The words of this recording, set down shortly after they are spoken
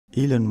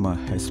Elon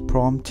Musk has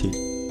prompted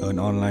an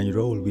online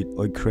row with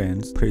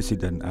Ukraine's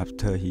president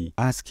after he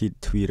asked his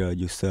Twitter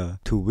user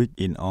to weigh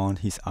in on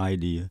his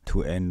idea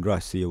to end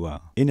Russia war.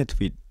 In a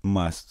tweet,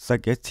 Musk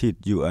suggested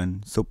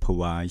UN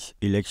supervise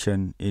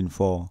election in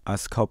four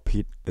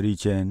Ascopit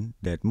region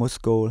that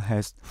Moscow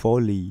has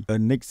fully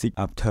annexed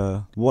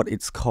after what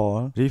it's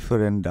called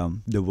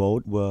referendum. The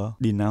votes were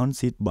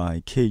denounced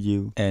by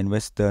KU and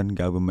Western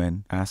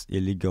government as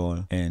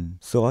illegal and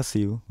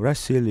social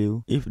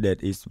racial if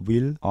that is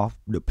will of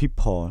the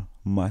people.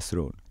 Musk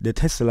wrote. The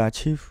Tesla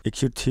chief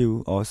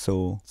executive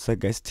also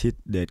suggested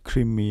that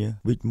Crimea,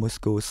 which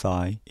Moscow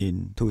signed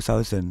in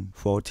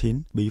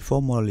 2014, be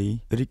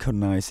formally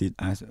recognized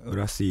as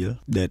Russia,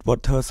 that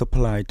water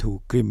supply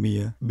to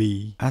Crimea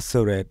be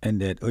assured,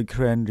 and that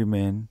Ukraine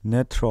remain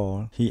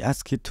neutral. He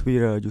asked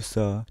Twitter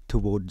users to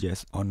vote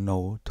yes or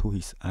no to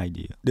his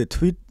idea. The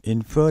tweet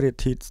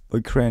infuriated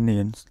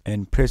Ukrainians,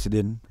 and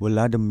President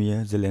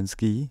Vladimir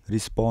Zelenskiy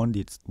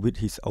responded with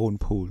his own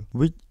poll.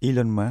 Which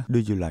Elon Musk do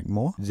you like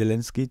more?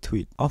 Zelenskiy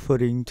tweet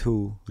offering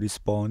to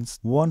respond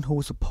one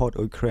who support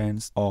Ukraine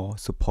or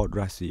support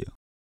Russia.